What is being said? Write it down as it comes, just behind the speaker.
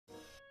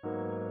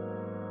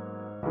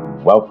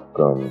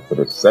welcome to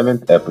the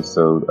seventh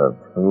episode of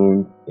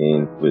Tuned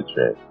In with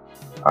Trey.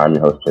 I'm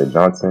your host, Trey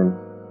Johnson,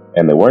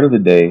 and the word of the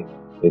day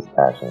is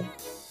passion,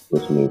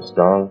 which means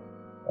strong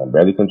and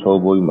barely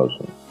controllable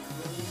emotion.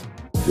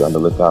 Be on the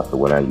lookout for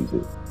when I use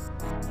it.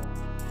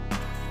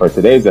 For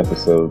today's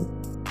episode,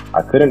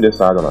 I couldn't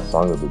decide on a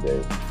song of the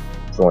day,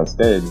 so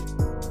instead,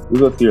 we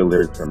will hear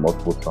lyrics from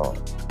multiple songs,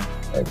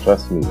 and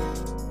trust me,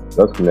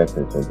 those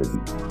connections tend to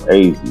be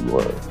crazy,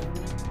 boy.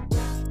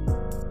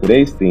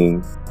 Today's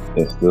theme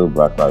is still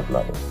Black Lives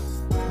Matter,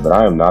 but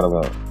I am not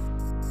alone.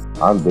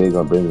 I'm big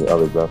on bringing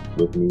others up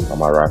with me on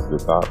my rise to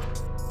the top,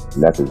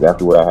 and that's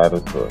exactly what I have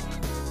in store.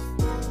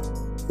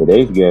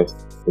 Today's guest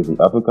is an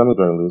up-and-coming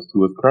journalist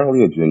who is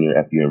currently a junior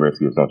at the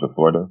University of Central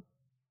Florida.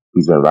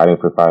 He's been writing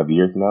for 5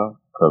 years now,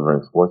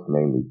 covering sports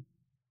mainly,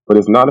 but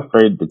is not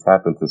afraid to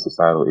tap into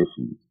societal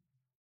issues.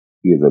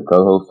 He is a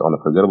co-host on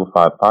the Forgettable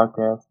 5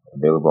 podcast,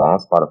 available on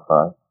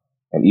Spotify,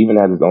 and even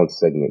has his own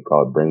segment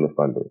called Bring the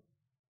Thunder.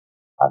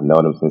 I've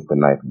known him since the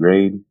 9th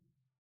grade.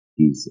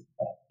 He's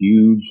a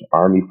huge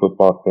Army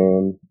football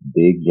fan,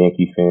 big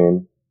Yankee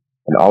fan,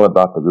 and all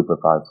about the Group of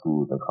Five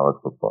schools and college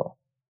football.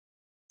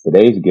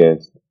 Today's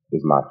guest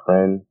is my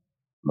friend,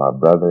 my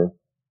brother,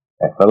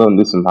 and fellow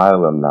Newsom High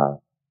alumni,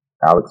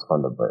 Alex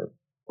Funderburg.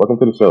 Welcome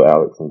to the show,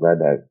 Alex. I'm glad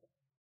to have you.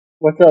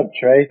 What's up,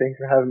 Trey? Thanks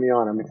for having me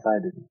on. I'm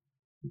excited.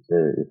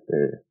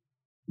 Sure.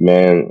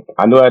 Man,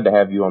 I knew I had to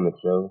have you on the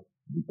show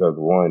because,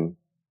 one,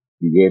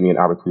 you gave me an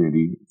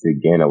opportunity to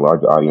gain a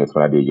larger audience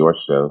when I did your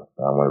show.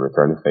 I want to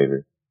return the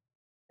favor.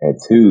 And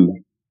two,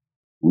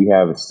 we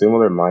have a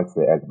similar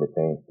mindset as it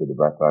pertains to the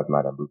Black Lives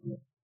Matter movement,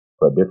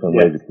 but different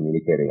ways of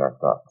communicating our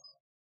thoughts.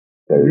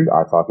 Because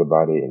I talk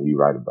about it and you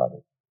write about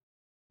it.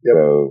 Yep.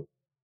 So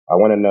I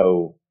want to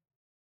know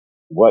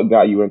what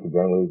got you into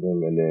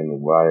journalism and then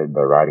why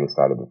the writing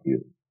side of the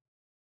field.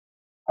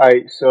 All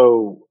right.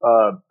 So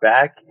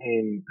back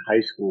in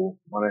high school,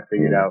 when I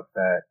figured out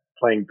that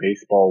playing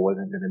baseball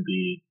wasn't going to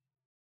be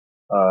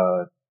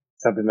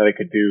something that I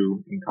could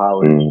do in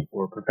college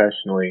or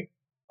professionally,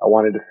 I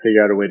wanted to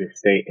figure out a way to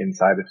stay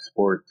inside of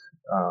sports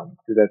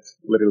because that's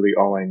literally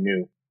all I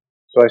knew.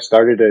 So I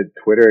started a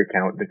Twitter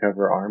account to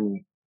cover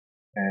Army,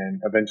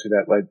 and eventually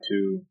that led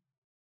to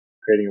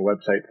creating a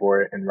website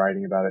for it and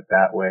writing about it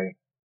that way.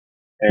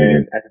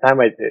 And at the time,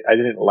 I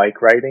didn't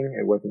like writing.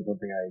 It wasn't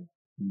something I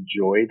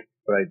enjoyed,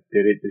 but I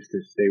did it just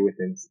to stay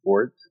within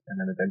sports. And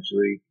then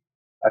eventually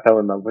I fell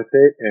in love with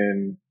it.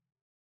 And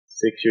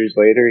 6 years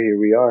later, here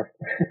we are.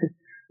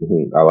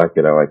 I like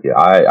it.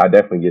 I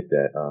definitely get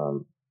that.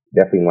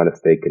 Definitely want to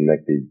stay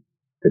connected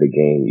to the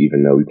game,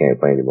 even though we can't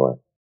play anymore.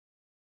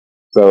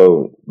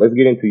 So let's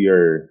get into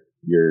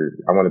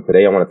I want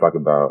to talk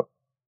about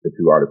the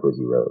two articles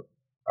you wrote.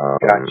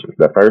 Gotcha.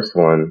 The first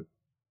one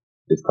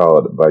is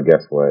called "But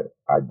Guess What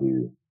I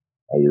Do,"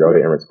 and you wrote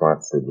it in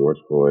response to George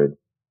Floyd.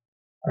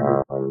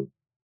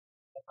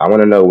 I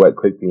want to know what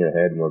clicked in your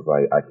head and was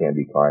like, I can't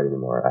be quiet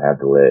anymore. I have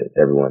to let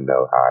everyone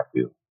know how I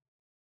feel.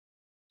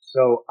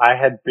 So I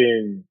had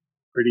been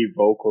pretty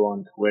vocal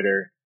on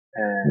Twitter,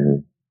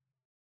 and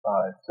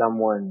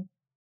someone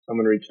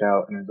reached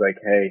out and was like,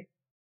 "Hey,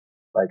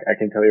 like I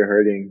can tell you're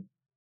hurting.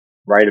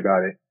 Write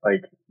about it.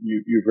 Like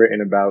you've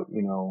written about,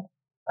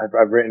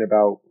 I've written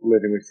about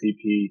living with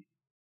CP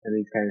and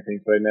these kind of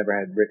things, but I never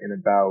had written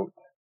about,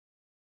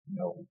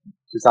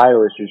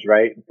 societal issues,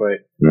 right?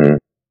 But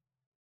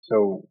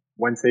so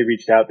once they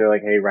reached out, they're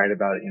like, "Hey, write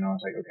about it." I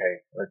was like, "Okay,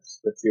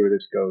 let's see where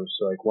this goes."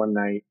 So like one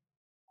night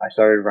I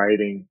started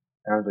writing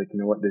and I was like, you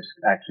know what, this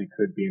actually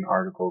could be an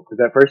article. Cause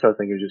at first I was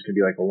thinking it was just gonna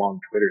be like a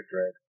long Twitter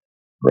thread.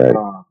 Right.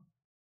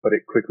 But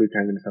it quickly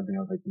turned into something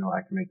I was like,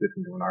 I can make this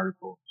into an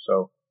article.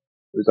 So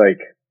it was like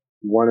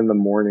 1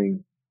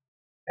 a.m.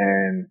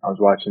 and I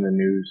was watching the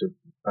news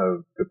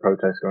of the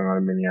protests going on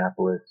in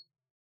Minneapolis.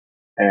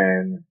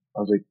 And I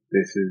was like,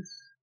 this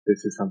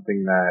is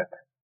something that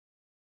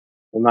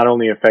will not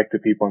only affect the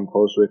people I'm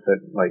close with,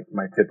 like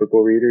my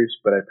typical readers,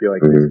 but I feel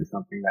like this is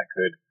something that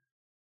could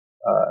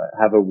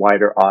have a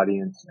wider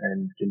audience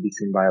and can be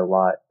seen by a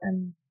lot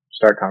and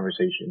start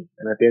conversation.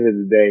 And at the end of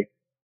the day,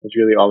 that's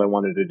really all I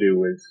wanted to do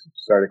was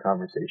start a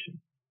conversation.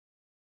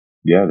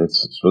 Yeah,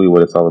 that's really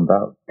what it's all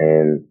about.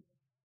 And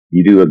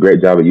you do a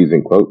great job of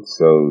using quotes.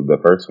 So the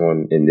first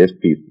one in this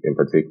piece in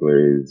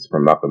particular is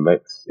from Malcolm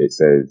X. It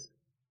says,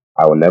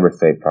 "I will never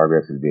say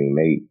progress is being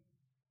made.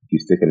 If you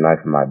stick a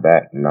knife in my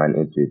back 9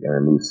 inches and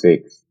remove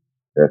 6,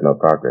 there's no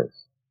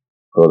progress.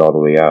 Pull it all the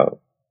way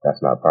out.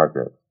 That's not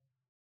progress.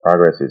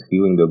 Progress is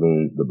healing the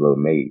wounds the blow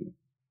made.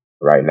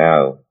 Right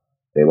now,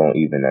 they won't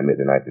even admit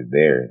the knife is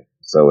there."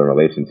 So in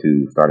relation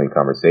to starting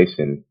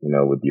conversation,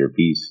 with your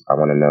piece, I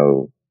want to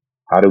know,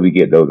 how do we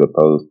get those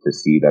opposed to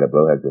see that a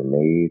blow has been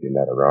made and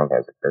that a wrong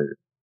has occurred?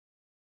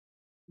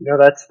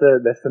 That's the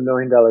 $1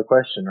 million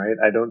question, right?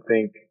 I don't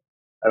think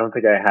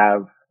I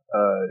have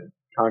a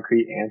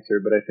concrete answer,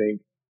 but I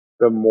think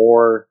the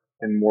more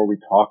and more we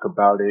talk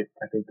about it,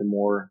 I think the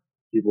more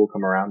people will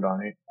come around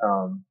on it.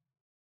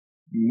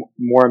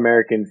 More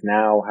Americans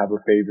now have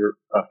a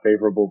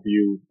favorable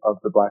view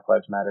of the Black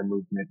Lives Matter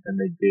movement than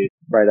they did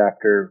right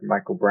after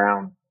Michael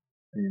Brown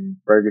in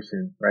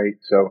Ferguson, right?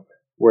 So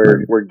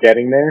we're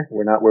getting there.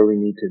 We're not where we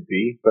need to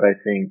be, but I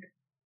think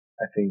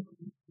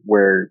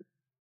we're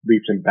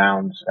leaps and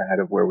bounds ahead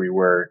of where we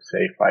were,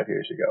 say, 5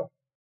 years ago.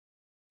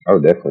 Oh,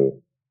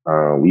 definitely.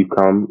 We've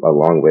come a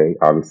long way.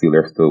 Obviously,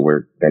 there's still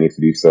work that needs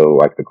to do so.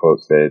 Like the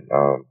quote said,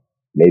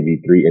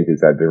 maybe 3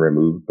 inches have been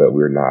removed, but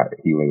we're not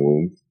healing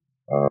wounds.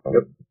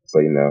 Yep. So,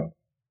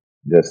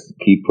 just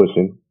keep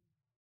pushing.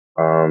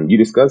 You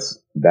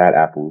discussed bad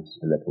apples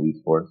in the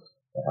police force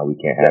and how we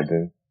can't have Yes.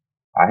 them.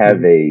 I have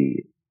hmm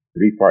a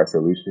 3-part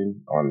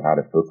solution on how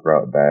to filter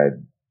out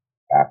bad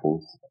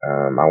apples.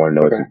 I want to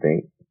know what Okay. you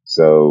think.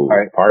 All So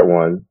right. part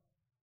one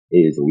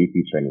is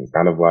weekly training,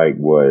 kind of like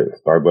what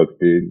Starbucks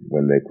did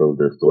when they closed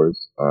their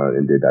stores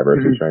and did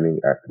diversity hmm training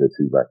after the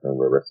 2 black men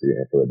were arrested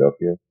in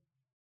Philadelphia.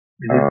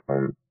 hmm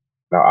Um,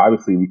 now,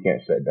 obviously, we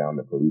can't shut down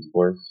the police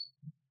force,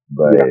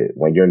 Yeah, but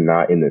when you're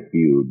not in the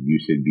field, you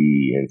should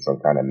be in some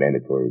kind of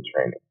mandatory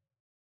training.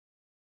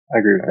 I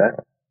agree with that.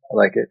 Uh, I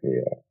like it.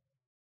 yeah.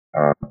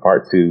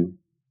 Part two,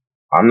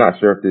 I'm not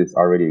sure if this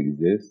already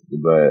exists,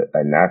 but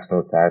a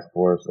national task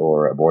force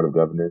or a board of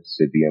governors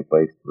should be in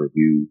place to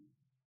review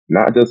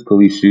not just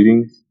police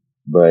shootings,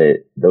 but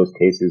those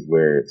cases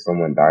where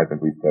someone dies in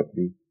police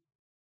custody.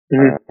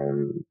 hmm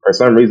For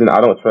some reason,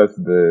 I don't trust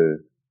the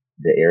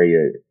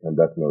area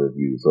conducting a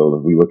review. So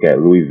if we look at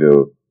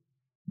Louisville,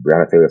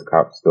 Breonna Taylor's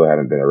cops still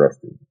haven't been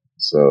arrested.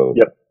 So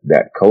Yep.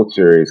 that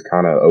culture is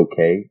kind of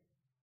okay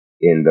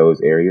in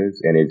those areas,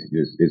 and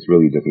it's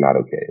really just not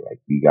okay. Like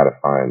you got to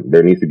find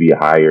there needs to be a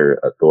higher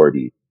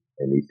authority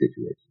in these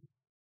situations.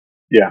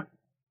 Yeah.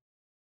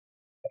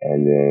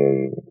 And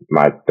then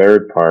my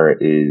third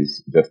part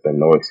is just a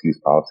no excuse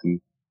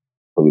policy.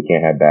 So we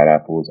can't have bad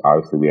apples.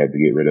 Obviously, we have to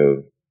get rid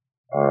of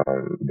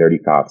dirty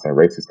cops and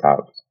racist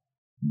cops.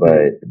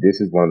 hmm But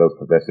this is one of those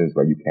professions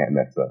where you can't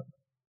mess up.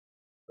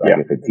 Like Yeah.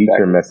 if a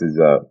teacher Exactly. messes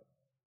up,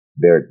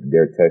 their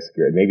test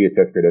grade, maybe a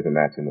test grade doesn't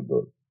match in the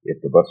book.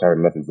 If the bus driver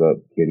messes up,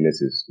 kid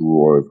misses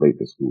school or is late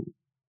to school.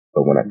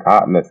 But when a Mhm.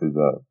 cop messes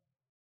up,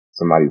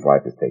 somebody's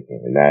life is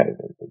taken, and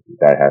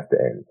that has to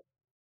end.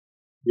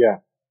 Yeah.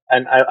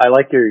 And I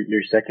like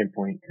your second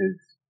point because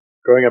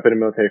growing up in a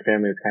military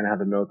family is kind of how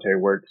the military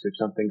works. If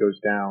something goes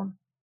down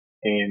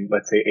in,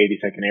 let's say,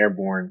 82nd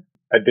Airborne,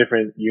 a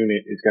different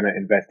unit is going to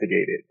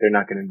investigate it. They're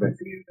not going to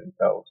investigate it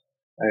themselves.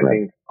 And I Right.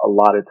 think a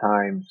lot of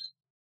times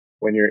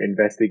when you're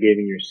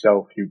investigating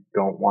yourself, you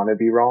don't want to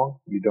be wrong.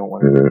 You don't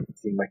want Mm-hmm. to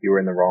seem like you were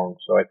in the wrong.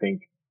 So I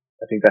think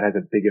that has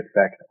a big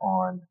effect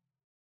on,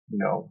 you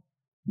know,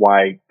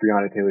 why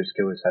Breonna Taylor's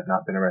killers have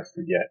not been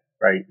arrested yet,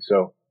 right?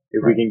 So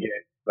if we Right. can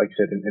get, like you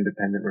said, an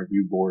independent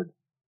review board,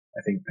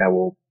 I think that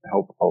will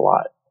help a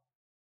lot.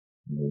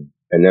 Mm-hmm.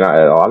 And then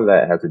a lot of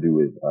that has to do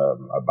with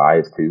a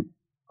bias too.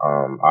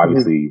 hmm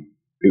Obviously,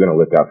 you're gonna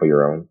look out for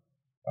your own.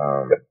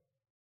 Um,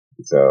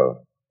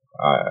 so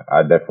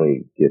I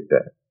definitely get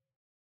that.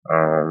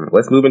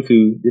 Let's move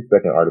into this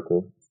second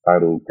article. It's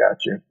titled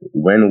Gotcha.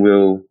 "When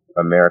Will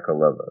America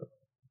Love Us?"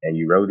 And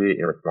you wrote it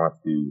in response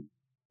to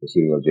the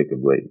shooting of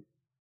Jacob Blake.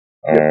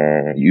 Yep.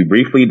 And you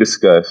briefly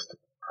discussed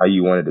how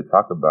you wanted to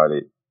talk about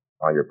it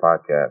on your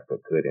podcast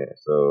but couldn't.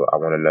 So I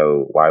want to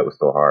know why it was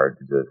so hard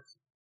to just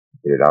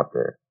get it out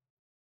there.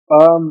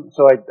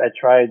 So I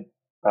tried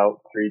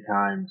about 3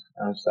 times.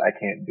 I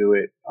can't do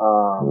it.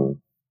 Mm,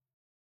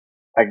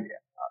 I,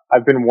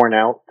 I've been worn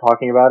out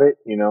talking about it,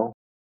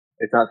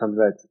 it's not something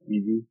that's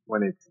easy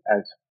when it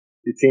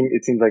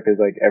seems like there's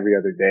like every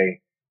other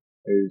day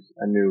there's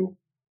a new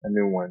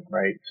one,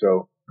 right?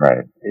 So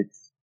right.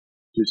 it's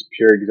just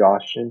pure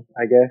exhaustion,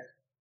 I guess.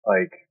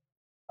 Like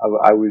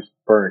I was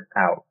burnt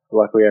out.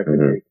 Luckily I've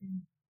been Mm-hmm.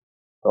 taking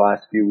the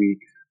last few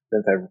weeks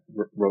since I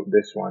wrote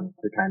this one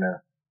to kind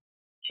of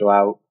chill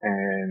out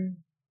and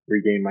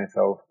regain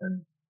myself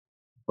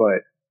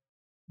but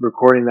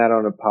recording that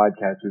on a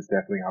podcast was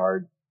definitely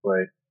hard,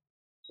 but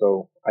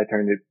so I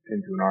turned it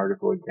into an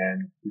article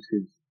again just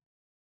because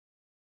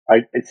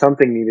it's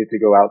something needed to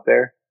go out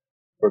there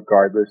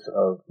regardless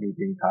of me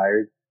being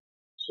tired.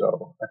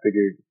 So I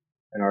figured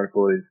an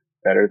article is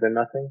better than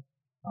nothing.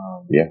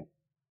 Um, Yeah.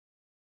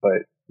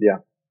 but yeah,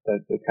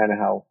 that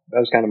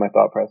was kind of my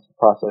thought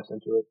process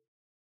into it.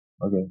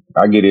 Okay.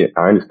 I get it.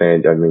 I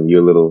understand. I mean,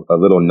 you're a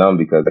little numb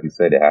because, like you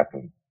said, it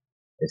happens.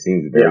 It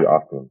seems very Yeah.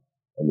 often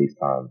in these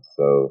times.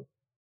 So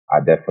I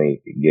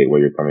definitely get where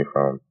you're coming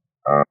from.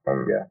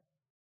 Um, Yeah.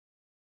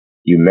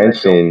 you And I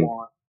don't mentioned,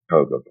 want,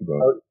 oh, go, keep I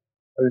going. was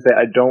I was gonna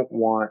say, I don't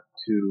want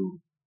to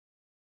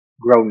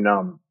grow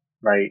numb,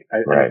 right?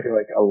 And I Right. feel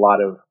like a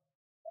lot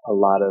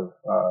of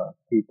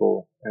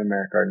people in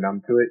America are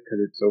numb to it because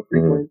it's so Mm-hmm.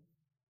 frequent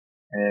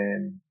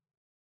and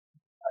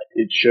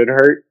it should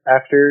hurt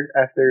after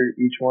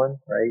each one,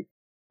 right?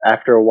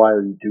 After a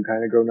while, you do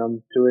kind of grow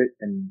numb to it,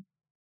 and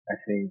I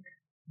think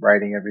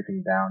writing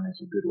everything down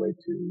is a good way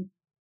to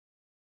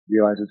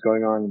realize what's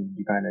going on, and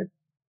you kind of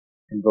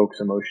invokes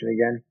emotion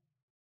again.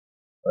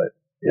 But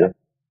yeah, Yeah.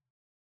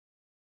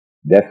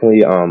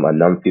 Definitely, a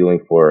numb feeling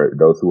for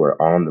those who are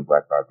on the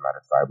Black Lives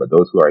Matter side, but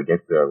those who are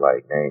against it are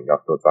like, dang,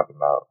 y'all still talking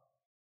about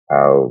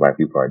how black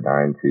people are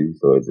dying too.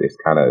 So it's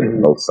kind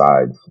of both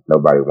sides.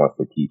 Nobody wants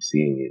to keep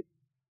seeing it.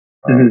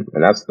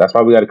 And that's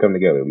why we got to come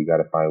together. We got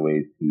to find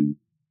ways to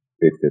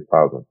fix this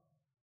problem.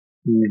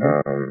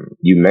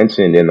 You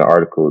mentioned in the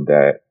article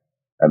that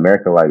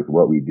America likes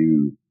what we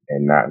do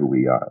and not who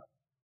we are.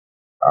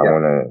 I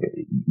want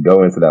to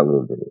go into that a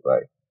little bit.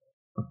 Like,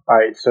 all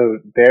right, so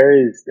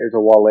there's a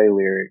Wale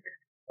lyric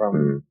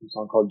from a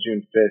song called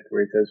June 5th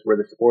where he says, "We're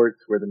the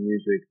sports, we're the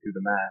music, through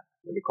the math,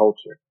 we're the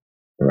culture."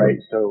 Right?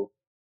 So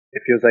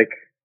it feels like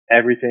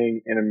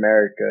everything in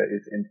America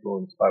is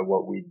influenced by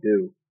what we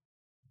do,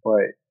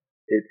 but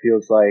it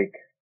feels like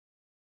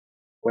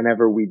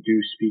whenever we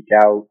do speak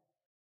out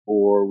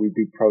or we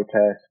do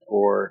protest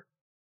or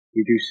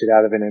we do sit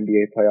out of an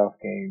NBA playoff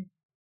game,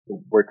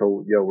 we're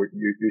told, you're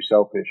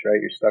selfish, right?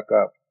 You're stuck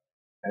up.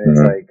 And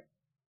it's like,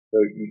 so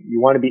you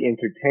want to be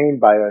entertained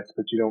by us,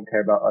 but you don't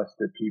care about us,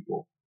 the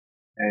people.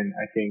 And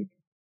I think,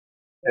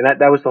 and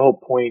that was the whole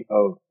point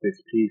of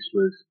this piece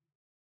was,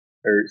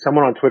 or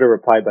someone on Twitter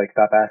replied like,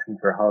 "Stop asking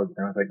for hugs."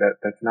 And I was like,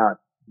 that's not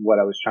what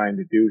I was trying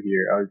to do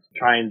here. I was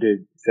trying to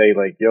say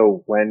like,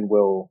 yo, when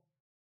will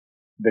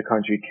the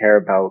country care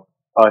about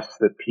us,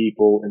 the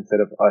people,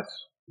 instead of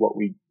us, what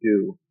we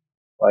do?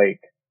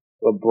 Like,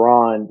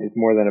 LeBron is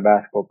more than a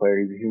basketball player.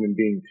 He's a human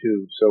being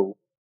too. So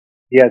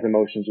he has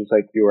emotions just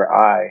like you or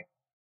I.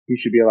 He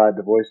should be allowed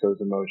to voice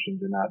those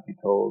emotions and not be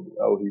told,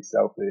 oh, he's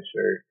selfish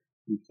or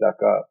he's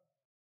stuck up.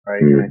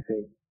 Right. And I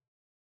think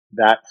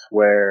that's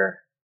where,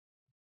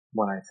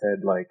 when I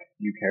said like,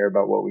 you care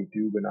about what we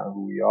do, but not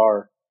who we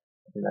are,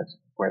 I think that's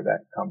where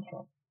that comes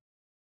from.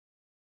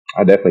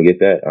 I definitely get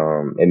that.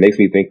 It makes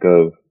me think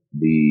of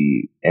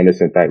the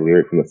Anderson .Paak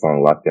lyric from the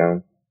song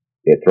Lockdown.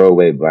 Yeah, throw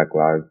away black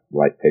lives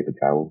like paper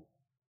towels.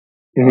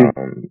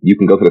 You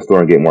can go to the store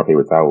and get more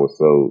paper towels,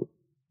 so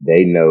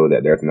they know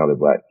that there's another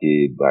black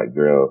kid, black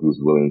girl who's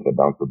willing to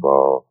bounce the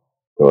ball,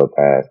 throw a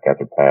pass,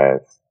 catch a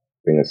pass,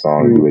 sing a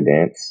song, do a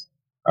dance.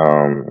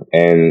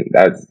 And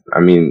that's, I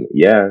mean,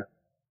 yeah,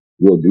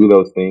 we'll do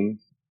those things,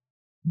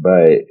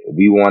 but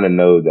we want to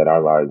know that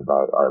our lives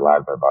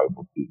are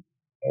valuable too.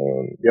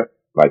 And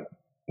like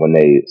when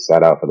they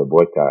sat out for the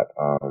boycott,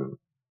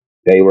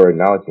 they were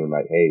acknowledging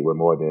like, hey, we're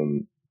more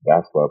than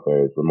basketball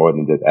players. We're more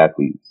than just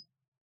athletes.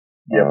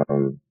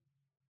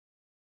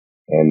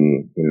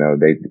 And you know,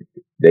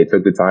 they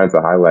took the time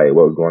to highlight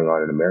what was going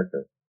on in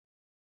America.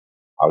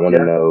 I want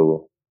to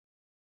know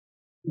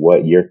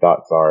what your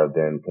thoughts are of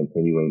them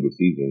continuing the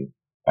season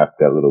after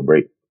that little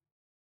break.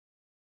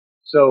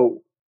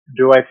 So,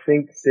 do I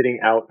think sitting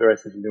out the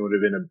rest of the season would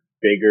have been a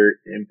bigger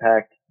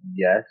impact?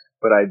 Yes,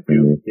 but I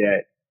do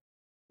get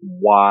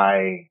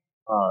why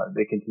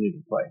they continue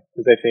to play,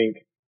 because I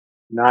think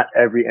not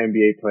every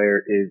NBA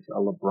player is a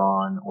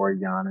LeBron or a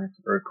Giannis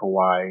or a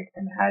Kawhi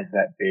and has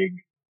that big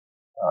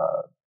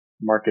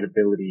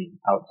marketability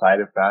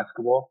outside of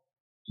basketball.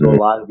 So a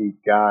lot of these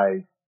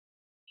guys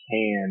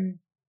can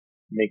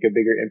make a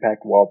bigger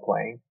impact while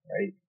playing,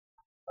 right?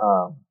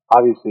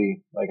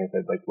 Obviously, like I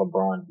said, like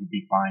LeBron, he'd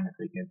be fine if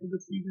they cancel the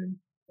season.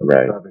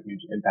 Right. He'll have a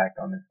huge impact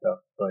on this stuff.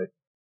 But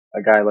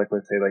a guy like,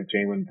 let's say, like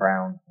Jaylen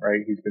Brown,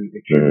 right? He's been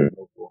extremely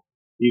vocal.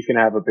 He's going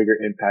to have a bigger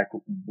impact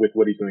with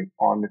what he's doing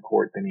on the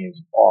court than he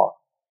is off.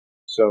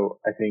 So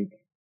I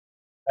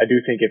do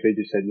think if they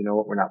just said, you know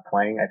what, we're not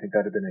playing, I think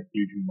that would have been a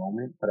huge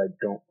moment, but I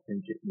don't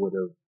think it would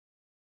have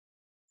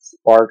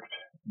sparked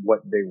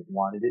what they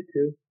wanted it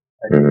to.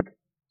 I think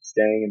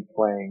staying and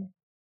playing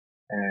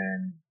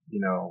and,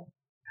 you know,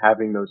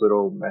 having those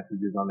little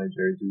messages on their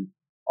jerseys,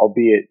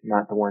 albeit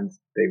not the ones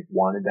they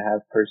wanted to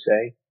have per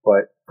se,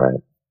 but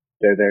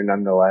they're there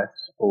nonetheless,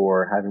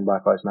 or having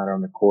Black Lives Matter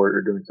on the court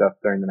or doing stuff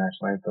during the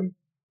national anthem,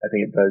 I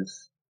think it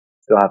does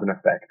still have an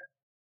effect.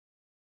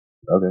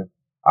 Okay.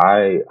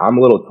 I'm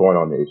a little torn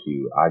on the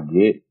issue. I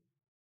get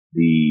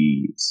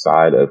the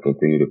side of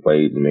continue to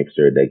play to make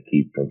sure they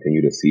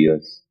continue to see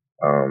us,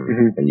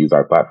 and use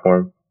our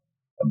platform.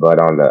 But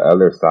on the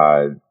other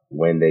side,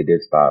 when they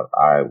did stop,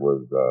 I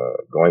was,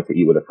 going to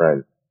eat with a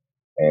friend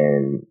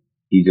and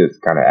he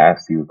just kind of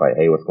asked, he was like,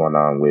 hey, what's going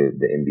on with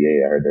the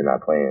NBA? I heard they're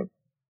not playing.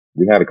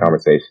 We had a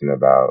conversation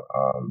about,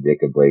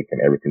 Jacob Blake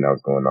and everything that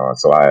was going on.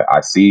 So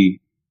I see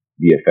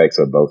the effects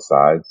of both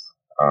sides.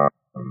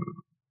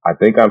 I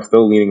think I'm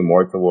still leaning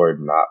more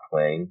toward not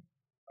playing,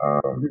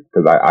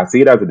 cause I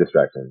see it as a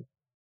distraction.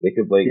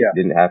 Jacob Blake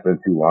didn't happen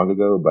too long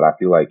ago, but I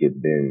feel like it's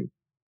been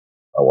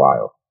a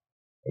while.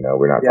 You know,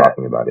 we're not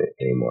talking about it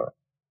anymore.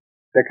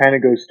 That kind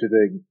of goes to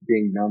the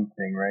being numb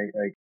thing, right?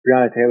 Like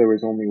Breonna Taylor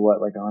was only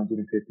like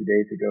 150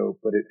 days ago,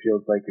 but it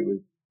feels like it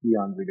was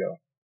eons ago.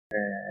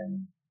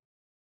 And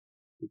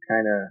it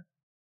kind of,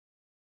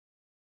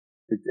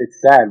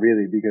 it's sad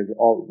really because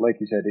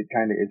like you said, it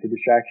kind of is a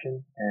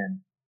distraction.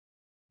 And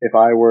if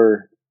I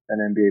were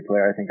an NBA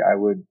player, I think I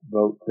would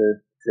vote to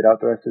sit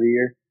out the rest of the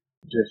year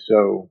just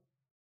so,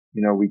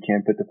 you know, we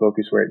can put the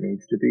focus where it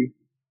needs to be,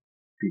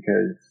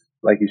 because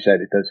like you said,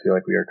 it does feel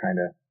like we are kind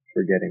of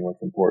forgetting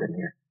what's important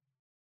here.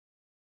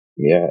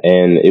 Yeah.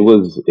 And it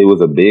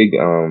was a big,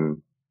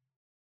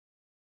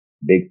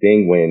 big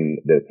thing when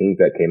the teams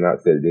that came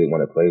out said they didn't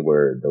want to play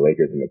were the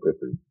Lakers and the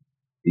Clippers.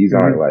 These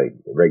aren't Hmm. like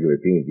regular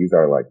teams. These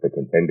are like the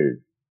contenders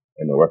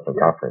in the Western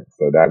Yeah. Conference.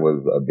 So that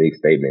was a big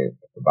statement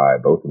by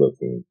both of those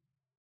teams.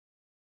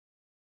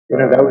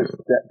 That Um, was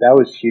that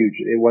was huge.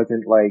 It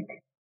wasn't like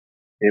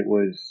it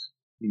was,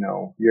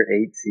 your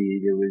 8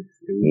 seed. It was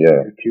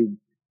yeah,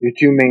 your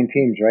two main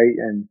teams, right?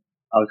 And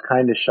I was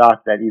kind of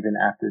shocked that even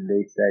after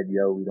they said,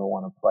 "Yo, we don't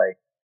want to play,"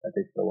 that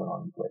they still went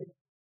on and played.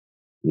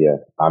 yeah.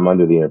 I'm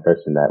under the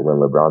impression that when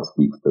LeBron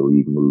speaks, the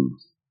league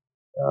moves.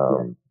 Yeah,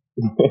 Um,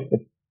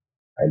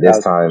 and this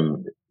 1,000%.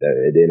 time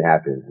it didn't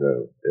happen.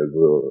 So it was a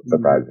little Hmm.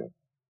 surprising.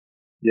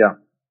 Yeah.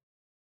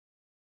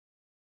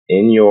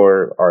 In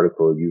your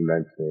article, you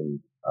mentioned,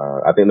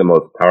 I think the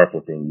most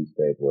powerful thing you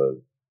said was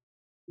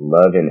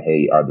love and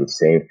hate are the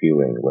same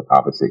feeling with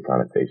opposite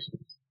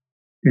connotations.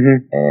 Hmm.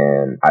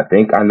 And I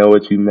think I know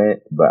what you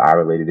meant, but I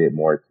related it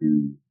more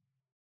to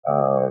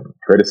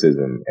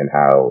criticism and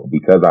how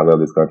because I love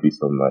this country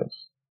so much,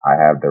 I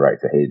have the right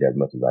to hate it as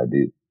much as I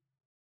do. Is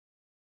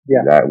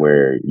Yeah. that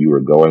where you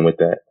were going with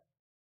that?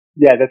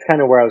 Yeah. That's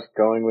kind of where I was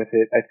going with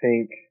it. I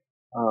think,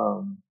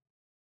 um,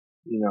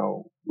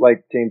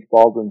 like James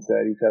Baldwin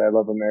said, he said, "I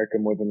love America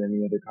more than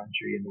any other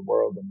country in the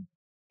world," and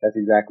that's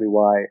exactly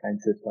why I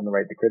insist on the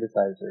right to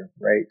criticize her,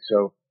 right?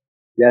 So,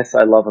 yes,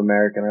 I love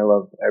America and I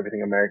love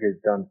everything America has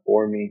done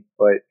for me,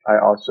 but I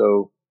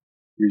also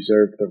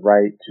reserve the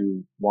right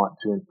to want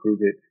to improve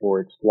it for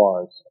its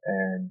flaws.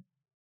 And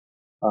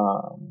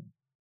um,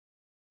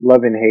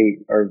 love and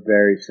hate are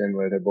very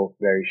similar. They're both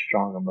very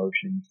strong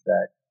emotions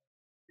that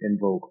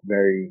invoke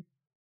very,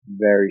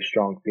 very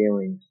strong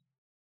feelings.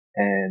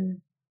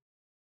 And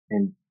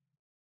and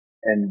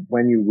and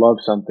when you love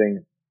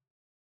something,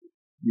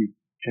 you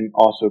can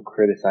also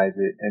criticize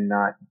it and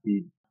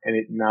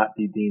it not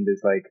be deemed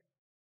as like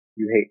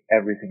you hate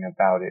everything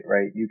about it,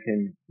 right? You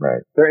can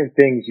Right. certain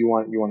things you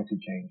want to see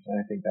change, and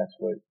I think that's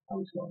what I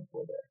was going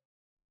for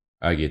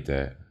there. I get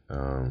that.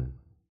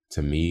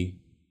 To me,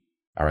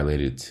 I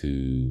related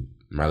to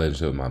my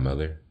relationship with my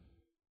mother.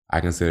 I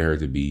consider her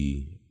to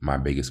be my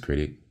biggest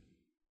critic.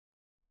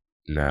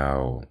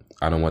 Now,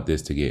 I don't want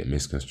this to get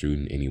misconstrued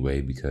in any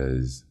way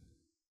because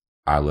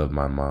I love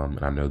my mom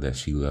and I know that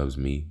she loves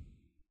me.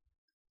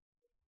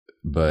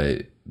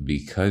 But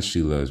because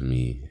she loves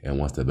me and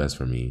wants the best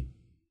for me,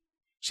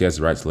 she has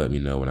the right to let me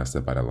know when I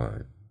step out of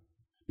line.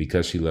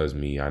 Because she loves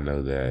me, I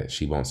know that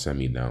she won't send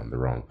me down the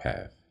wrong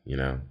path, you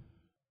know?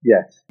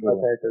 Yes, my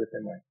parents are the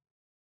same way.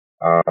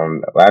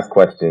 Last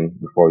question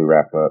before we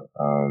wrap up.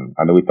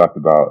 I know we talked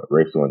about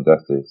racial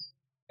injustice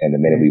and the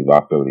men Hmm. we've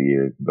lost over the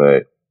years,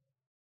 but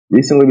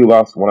recently we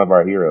lost one of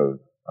our heroes.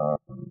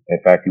 In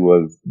fact, he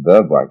was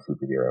the black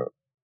superhero,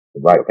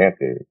 the Black Yep.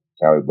 Panther,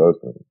 Chadwick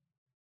Boseman.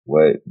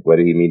 What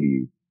did he mean to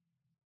you?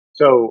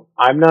 So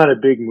I'm not a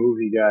big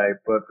movie guy,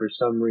 but for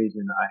some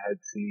reason I had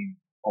seen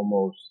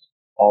almost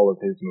all of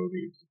his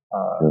movies.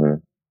 Hmm.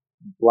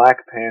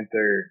 Black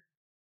Panther,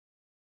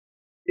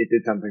 it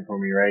did something for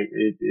me, right?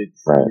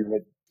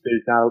 Right.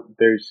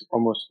 There's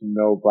almost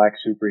no black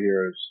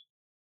superheroes.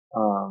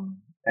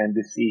 And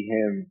to see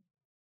him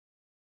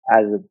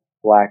as a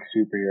black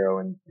superhero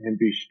and him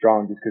be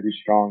strong just because he's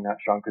strong, not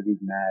strong because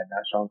he's mad,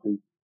 not strong because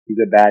he's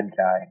a bad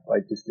guy.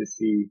 Like just to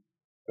see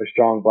a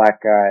strong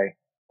black guy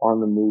on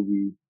the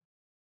movie,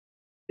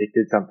 it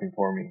did something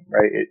for me,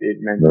 right? It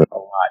meant a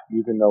lot.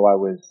 Even though I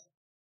was,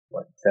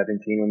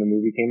 17 when the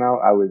movie came out,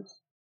 I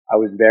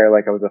was there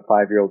like I was a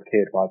 5-year-old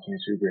kid watching a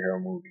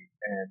superhero movie.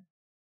 And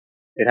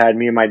it had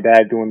me and my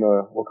dad doing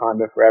the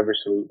Wakanda Forever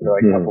salute for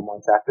like a couple Mhm.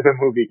 months after the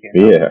movie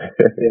came out. Yeah.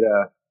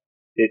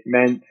 It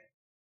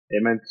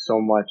meant so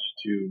much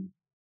to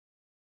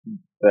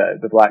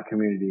the black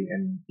community,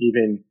 and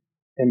even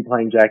him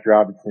playing Jackie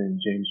Robinson,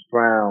 James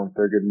Brown,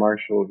 Thurgood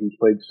Marshall. He's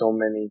played so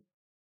many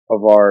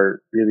of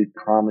our really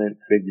prominent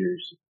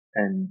figures,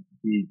 and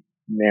he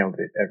nailed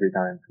it every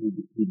time.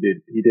 He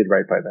did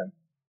right by them.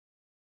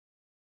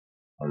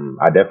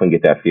 I definitely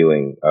get that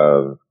feeling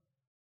of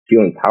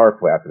feeling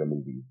powerful after the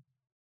movie.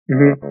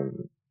 Hmm.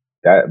 Um,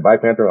 that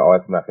Black Panther will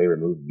always be my favorite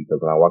movie because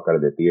when I walked out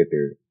of the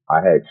theater, I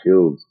had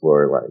chills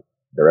for like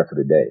the rest of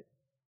the day,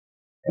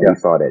 and we Yeah.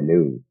 saw it at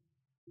noon.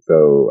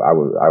 So I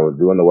was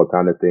doing the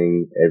Wakanda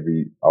thing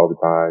all the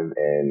time,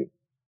 and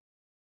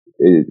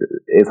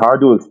it's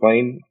hard to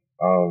explain.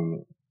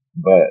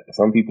 But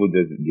some people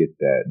just get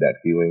that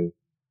feeling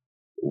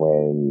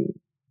when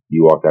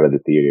you walk out of the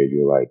theater.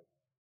 You're like,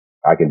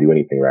 I can do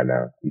anything right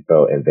now. You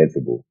felt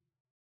invincible.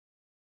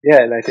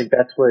 Yeah, and I think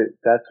that's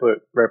what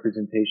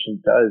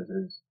representation does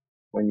is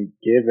when you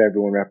give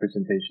everyone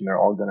representation, they're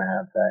all gonna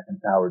have that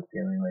empowered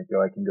feeling like,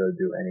 yo, I can go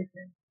do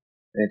anything.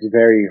 And it's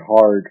very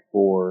hard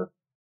for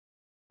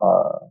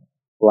uh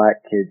black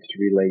kids to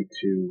relate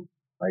to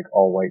like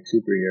all white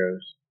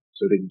superheroes.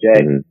 So to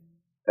get Hmm.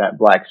 that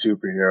black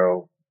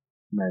superhero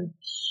meant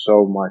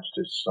so much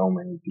to so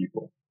many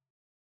people.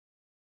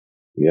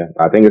 Yeah,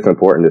 I think it's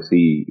important to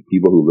see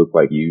people who look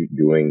like you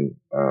doing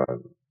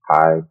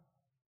high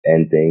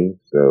end things.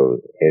 So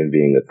him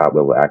being a top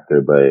level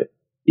actor, but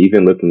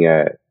even looking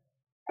at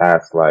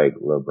past like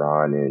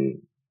LeBron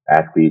and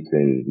athletes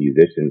and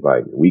musicians,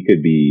 like we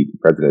could be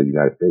president of the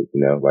United States,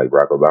 like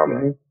Barack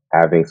Obama,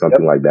 having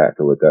something like that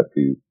to look up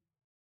to.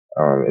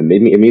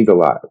 It means a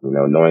lot,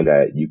 knowing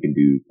that you can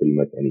do pretty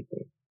much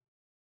anything.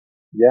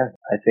 Yeah,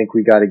 I think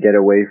we got to get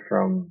away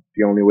from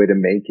the only way to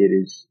make it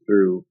is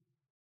through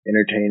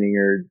entertaining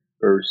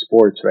or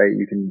sports, right?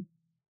 You can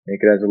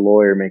make it as a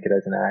lawyer, make it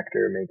as an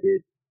actor,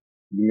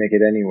 you make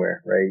it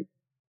anywhere, right?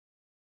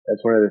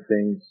 That's one of the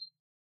things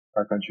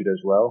our country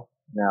does well.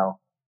 Now,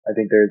 I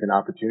think there is an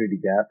opportunity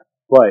gap,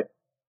 but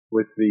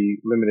with the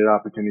limited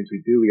opportunities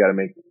we do,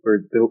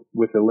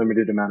 with the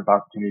limited amount of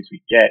opportunities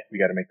we get, we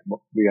got to make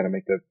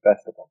the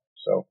best of them.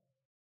 So,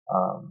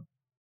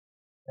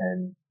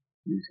 and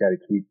you just got to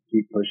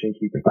keep pushing,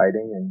 keep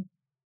fighting, and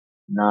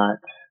not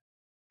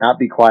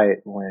be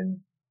quiet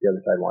when the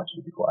other side wants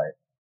you to be quiet.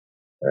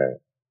 Right.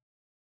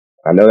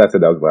 I know that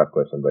was the last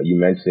question, but you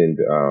mentioned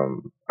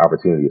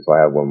opportunities, so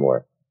I have one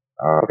more.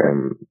 Okay.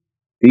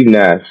 Steve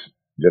Nash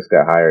just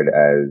got hired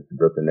as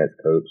Brooklyn Nets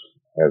coach.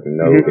 Has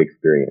no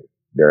experience.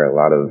 There are a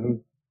lot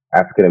of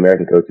African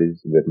American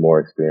coaches with more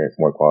experience,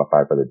 more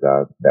qualified for the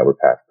job that were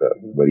passed up.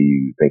 What do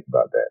you think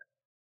about that?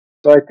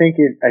 So I think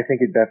it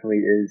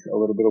definitely is a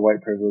little bit of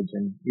white privilege,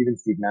 and even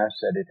Steve Nash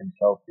said it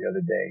himself the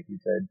other day. He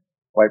said,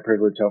 "White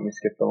privilege helped me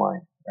skip the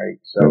line." Right.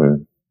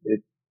 So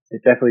it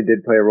definitely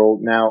did play a role.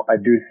 Now I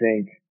do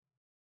think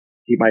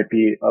he might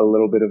be a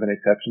little bit of an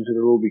exception to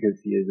the rule because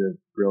he is a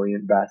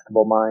brilliant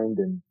basketball mind,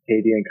 and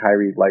KD and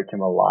Kyrie like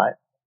him a lot.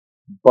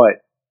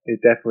 But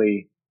it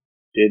definitely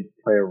did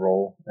play a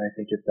role. And I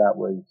think if that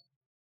was,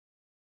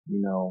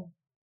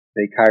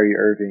 say Kyrie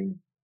Irving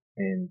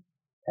in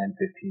 10,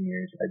 15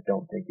 years, I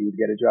don't think he would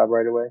get a job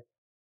right away.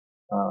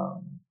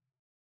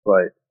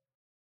 But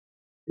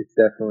it's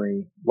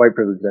definitely, white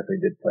privilege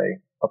definitely did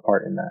play a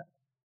part in that.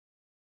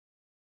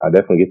 I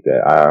definitely get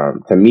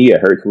that. To me,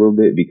 it hurts a little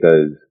bit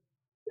because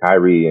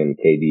Kyrie and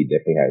KD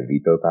definitely had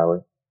veto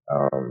power.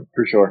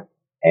 For sure.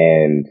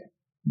 And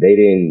they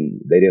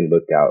didn't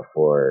look out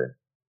for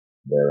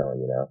their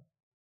own,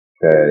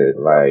 Cause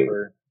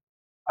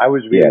I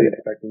was really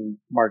expecting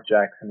Mark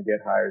Jackson to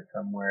get hired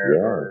somewhere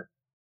or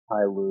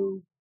Ty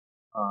Lue.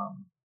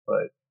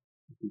 But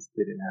it just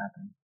didn't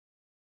happen.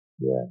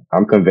 Yeah.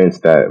 I'm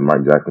convinced that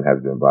Mark Jackson has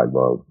been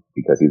blackballed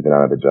because he's been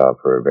out of the job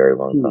for a very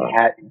long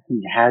time.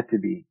 He had to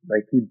be.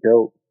 Like he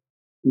built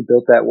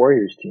that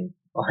Warriors team.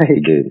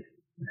 He did.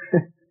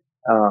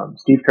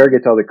 Steve Kerr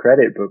gets all the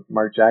credit, but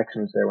Mark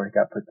Jackson was there when it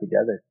got put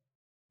together.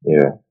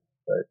 Yeah.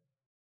 But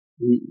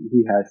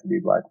he has to be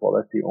blackballed.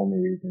 That's the only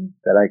reason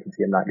that I can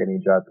see him not getting a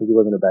job, because he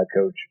wasn't a bad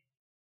coach.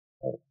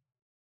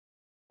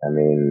 I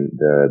mean,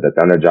 the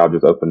Thunder job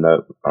just opened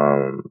up.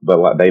 But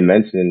what they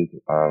mentioned,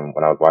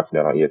 when I was watching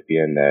it on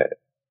ESPN, that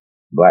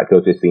black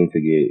coaches seem to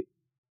get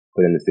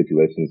put into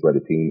situations where the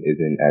team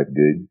isn't as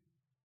good.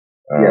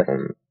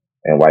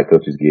 And white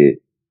coaches get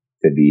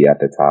to be at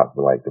the top,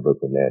 like the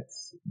Brooklyn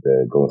Nets,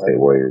 the Golden State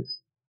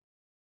Warriors.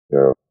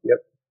 So,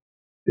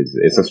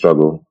 it's a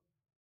struggle.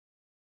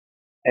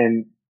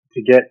 And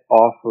to get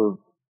off of,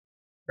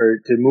 or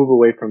to move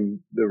away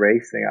from the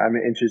race thing, I'm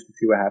interested to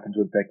see what happens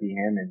with Becky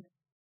Hammon.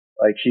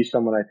 Like, she's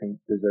someone I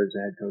think deserves a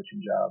head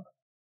coaching job,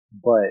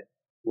 but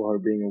will her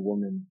being a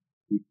woman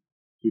keep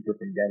her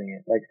from getting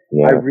it? Like,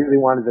 I really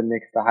wanted the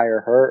Knicks to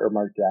hire her or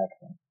Mark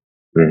Jackson.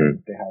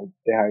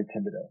 They hired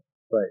Thibodeau,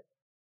 but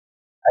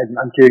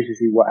I'm curious to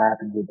see what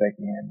happens with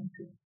Becky Hammon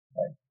too.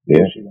 Like,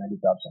 will she land a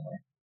job somewhere?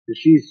 Because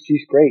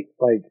she's great.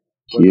 Like,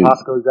 when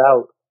Pop goes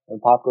out,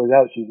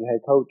 she's the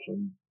head coach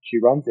and she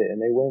runs it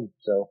and they win.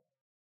 So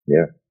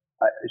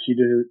she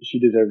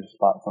deserves a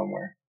spot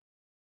somewhere.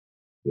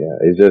 Yeah,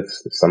 it's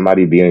just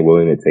somebody being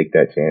willing to take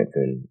that chance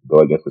and go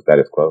against the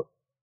status quo.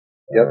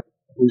 Yep.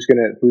 Who's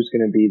gonna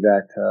be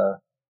that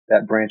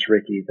Branch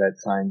Rickey that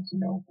signs,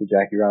 for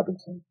Jackie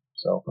Robinson?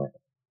 So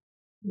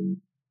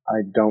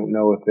I don't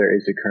know if there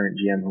is a current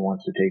GM who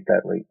wants to take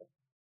that leap.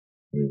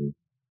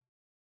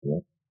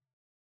 Yeah.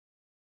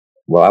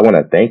 Well, I want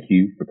to thank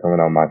you for coming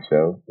on my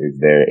show. Is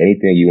there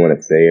anything you want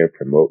to say or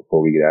promote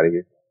before we get out of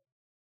here?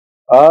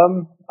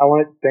 I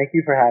want to thank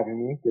you for having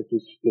me. This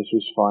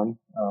was fun.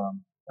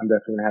 I'm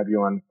definitely gonna have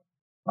you on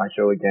my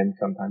show again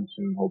sometime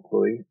soon,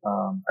 hopefully.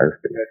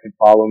 Perfect. You guys can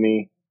follow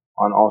me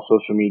on all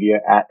social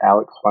media at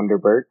Alex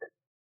Funderburk.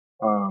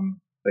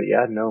 But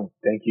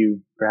thank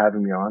you for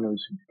having me on. It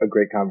was a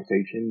great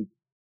conversation,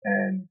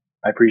 and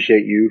I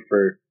appreciate you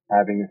for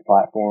having this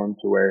platform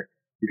to where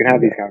you can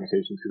have these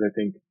conversations, because I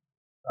think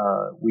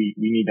we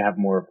need to have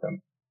more of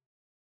them.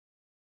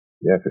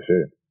 Yeah, for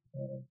sure.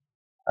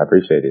 I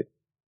appreciate it.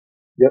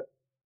 Yep.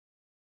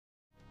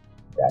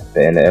 That's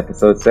the end of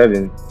episode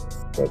 7.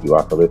 Thank you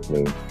all for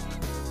listening.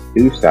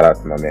 Huge shout out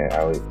to my man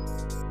Alex.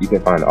 You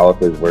can find all of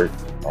his work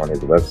on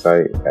his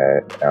website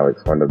at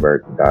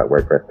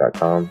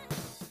alexfunderburk.wordpress.com.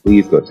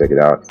 Please go check it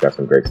out. He's got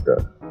some great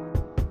stuff.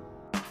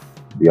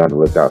 Be on the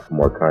lookout for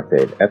more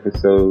content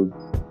episodes.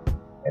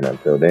 And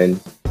until then,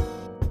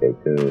 stay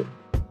tuned.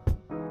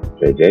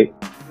 JJ,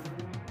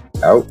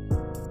 out.